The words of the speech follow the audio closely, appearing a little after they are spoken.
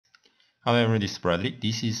Hello everyone, this is Bradley.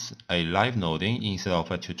 This is a live noding instead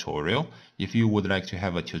of a tutorial. If you would like to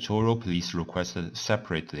have a tutorial, please request it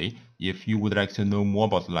separately. If you would like to know more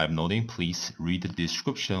about live noding, please read the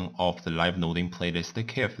description of the live noding playlist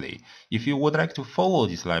carefully. If you would like to follow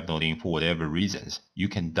this live noding for whatever reasons, you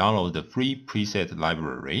can download the free preset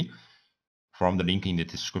library from the link in the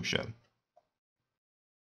description.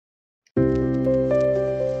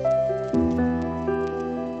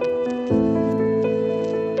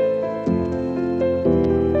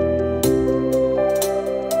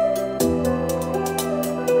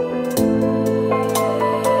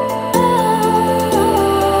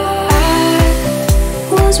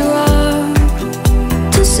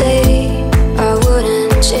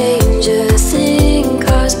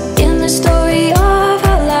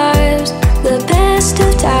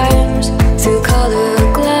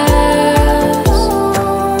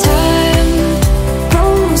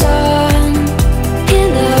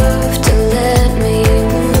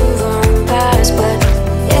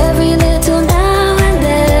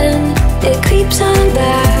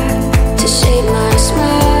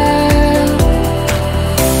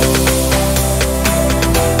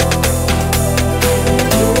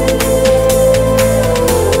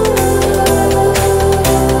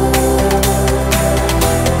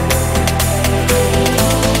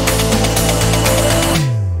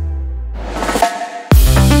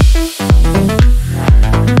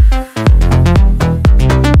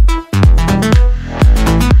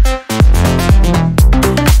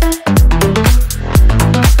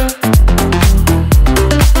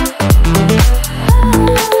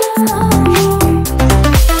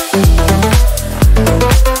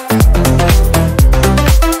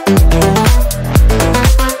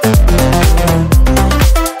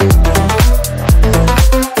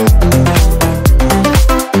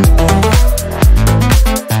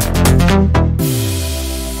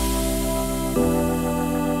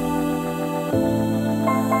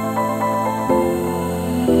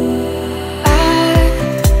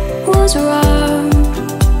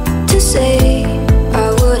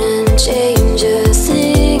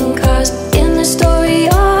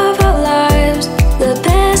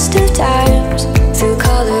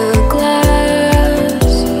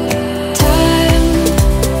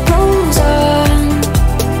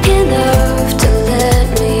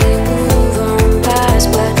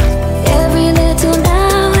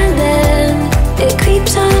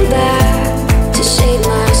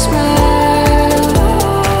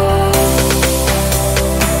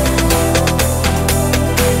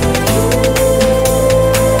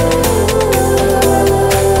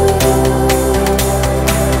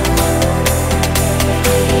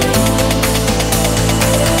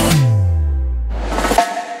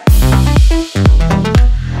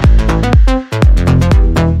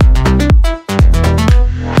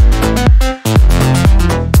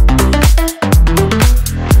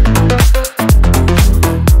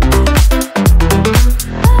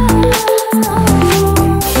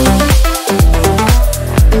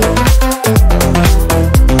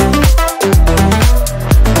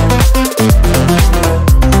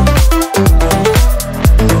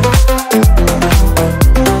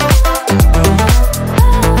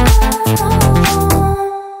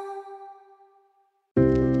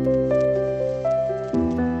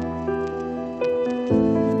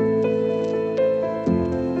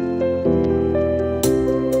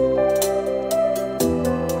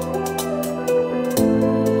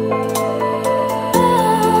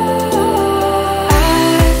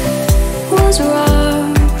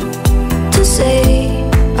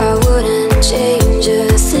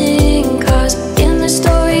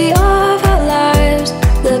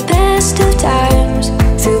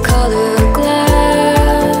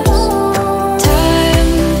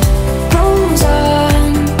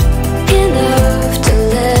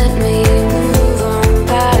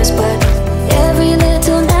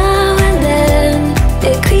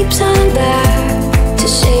 To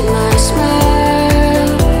shade my smile.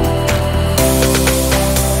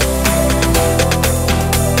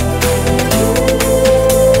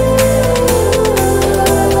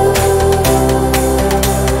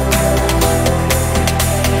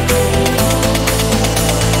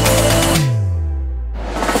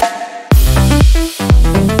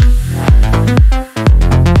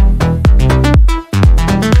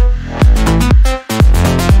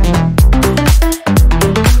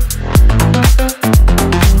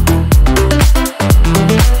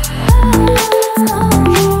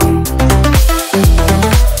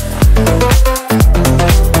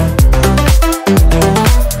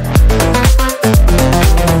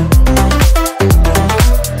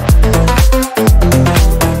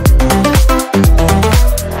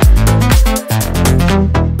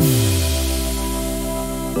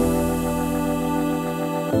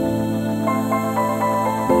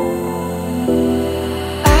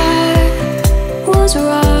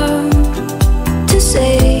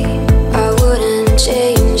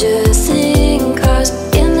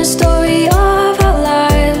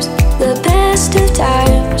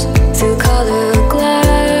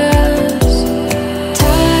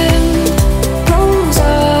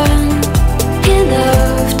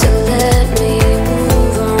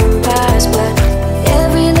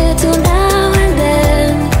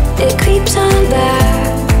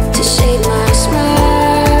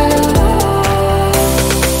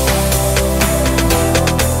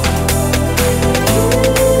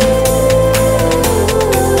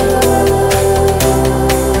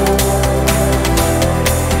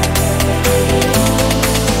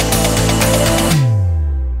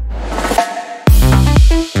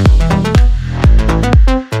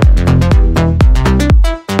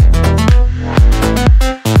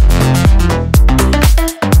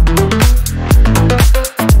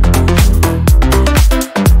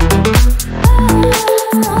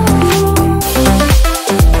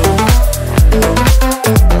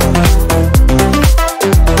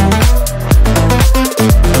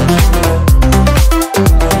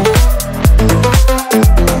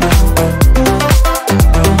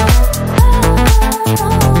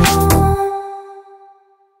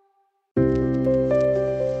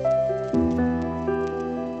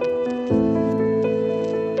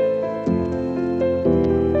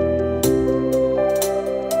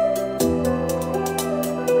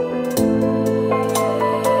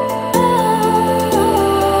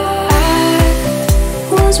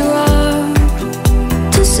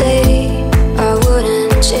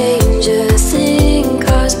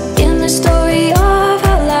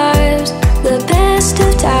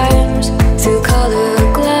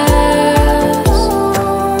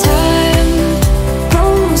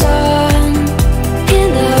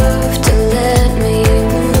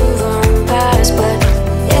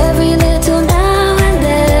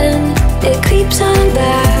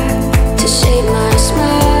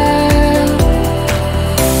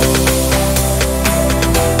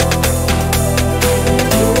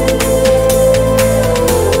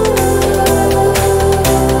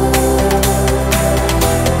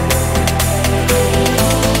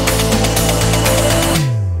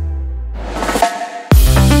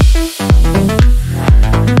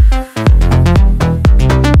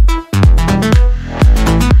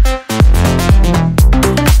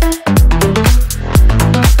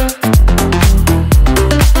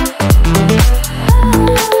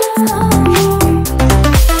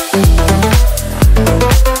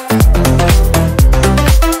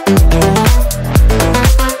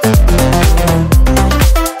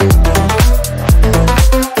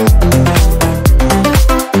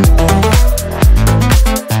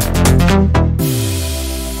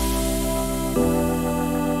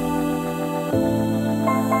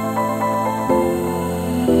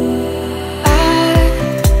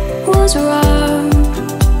 was wrong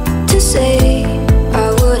to say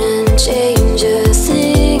I wouldn't change a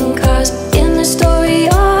thing, 'cause in the story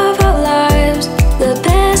of our lives, the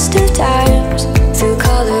best of times through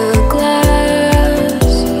color glass,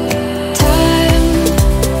 time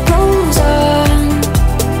rolls on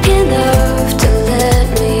enough to let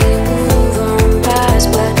me move on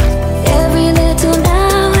past, but every little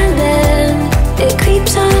now and then it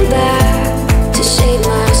creeps on back to shade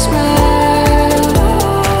my smile.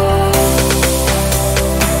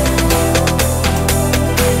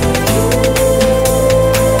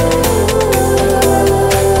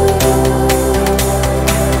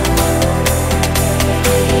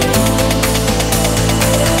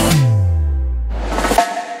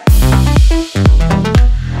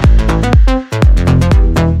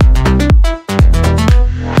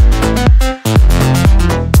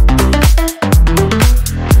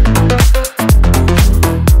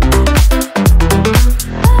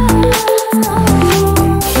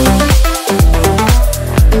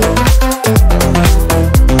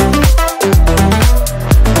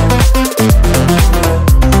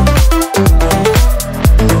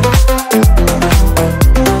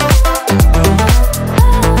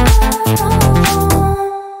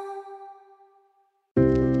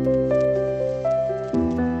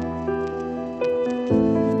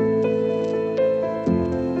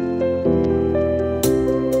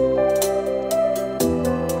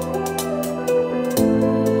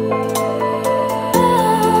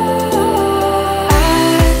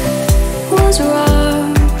 Was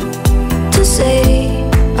wrong to say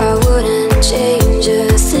I wouldn't change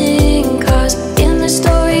a thing, 'cause in the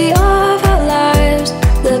story of our lives,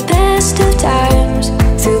 the best of times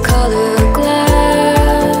through color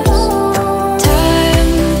glass,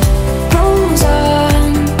 time rolls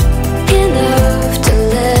on enough to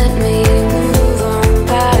let me move on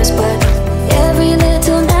past, but every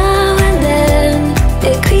little now and then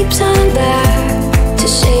it creeps on back to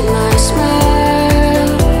shade my smile.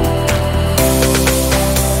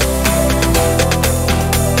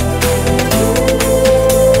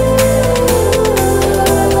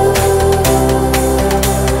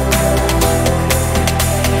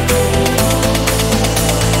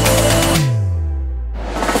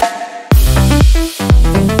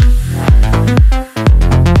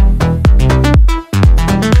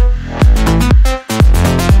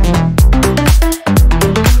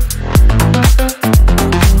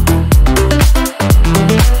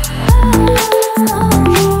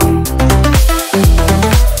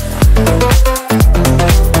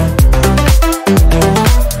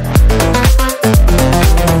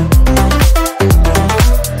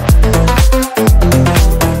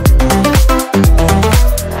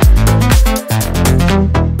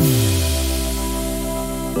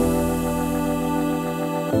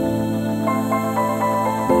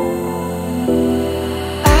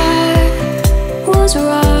 Was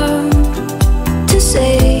wrong